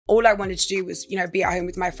all I wanted to do was, be at home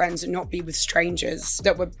with my friends and not be with strangers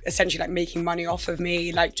that were essentially like making money off of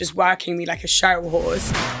me, like just working me like a show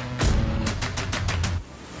horse.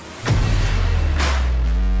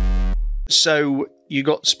 So you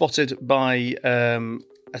got spotted by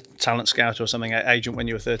a talent scout or something, an agent, when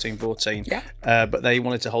you were 13, 14. Yeah. But they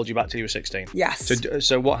wanted to hold you back till you were 16. Yes.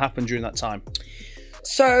 So what happened during that time?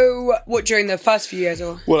 So what, during the first few years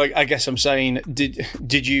or? Well, I guess I'm saying,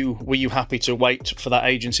 were you happy to wait for that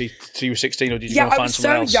agency till you were 16, or did you want to find someone else? Yeah,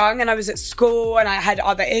 I was so young and I was at school and I had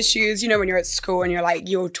other issues. When you're at school and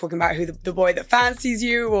you're talking about who the boy that fancies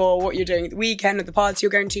you or what you're doing at the weekend or the party you're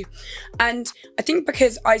going to. And I think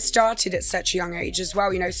because I started at such a young age as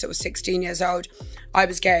well, sort of 16 years old, I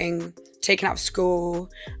was getting taken out of school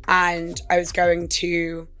and I was going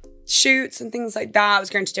to shoots and things like that. I was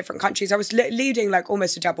going to different countries. I was leading like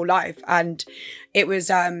almost a double life. And it was,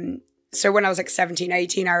 so when I was like 17,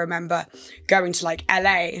 18, I remember going to like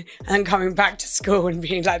LA and then coming back to school and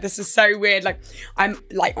being like, this is so weird. Like I'm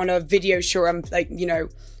like on a video shoot, I'm like,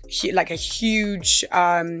 like a huge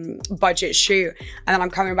budget shoot. And then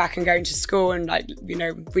I'm coming back and going to school and like,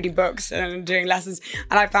 reading books and doing lessons.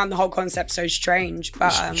 And I found the whole concept so strange.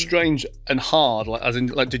 But strange and hard, like as in,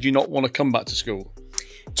 like, did you not want to come back to school?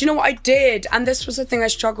 Do you know what I did? And this was the thing I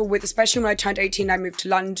struggled with, especially when I turned 18, I moved to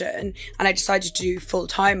London and I decided to do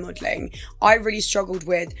full-time modelling. I really struggled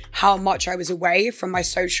with how much I was away from my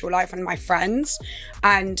social life and my friends.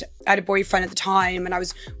 And I had a boyfriend at the time and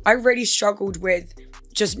I really struggled with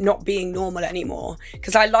just not being normal anymore.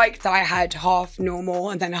 Because I liked that I had half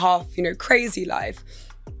normal and then half, crazy life.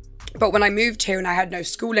 But when I moved here and I had no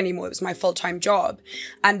school anymore, it was my full-time job.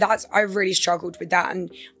 And I really struggled with that. And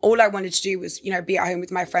all I wanted to do was, be at home with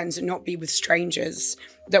my friends and not be with strangers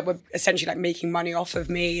that were essentially like making money off of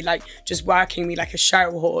me, like just working me like a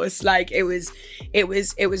show horse. Like it was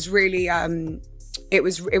really, it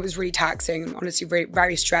was really taxing and honestly very,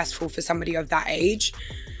 very stressful for somebody of that age.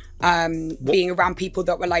 Being around people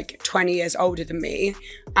that were like 20 years older than me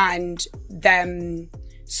and them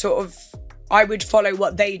sort of, I would follow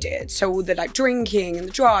what they did. So all the like drinking and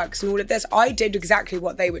the drugs and all of this, I did exactly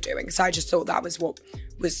what they were doing. So I just thought that was what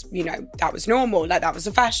was, that was normal. Like that was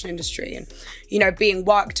the fashion industry. And, being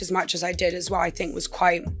worked as much as I did as well, I think was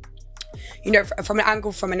quite, from an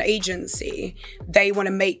angle from an agency, they want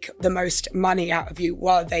to make the most money out of you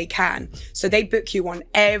while they can. So they book you on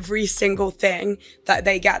every single thing that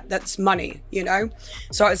they get that's money,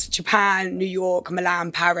 So I was Japan, New York,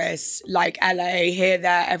 Milan, Paris, like LA, here,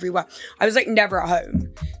 there, everywhere. I was like never at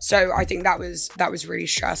home. So I think that was really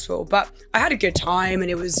stressful. But I had a good time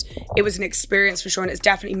and it was an experience for sure. And it's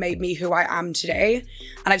definitely made me who I am today.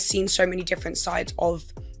 And I've seen so many different sides of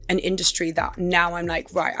an industry that now I'm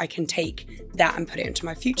like, right, I can take that and put it into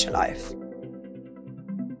my future life.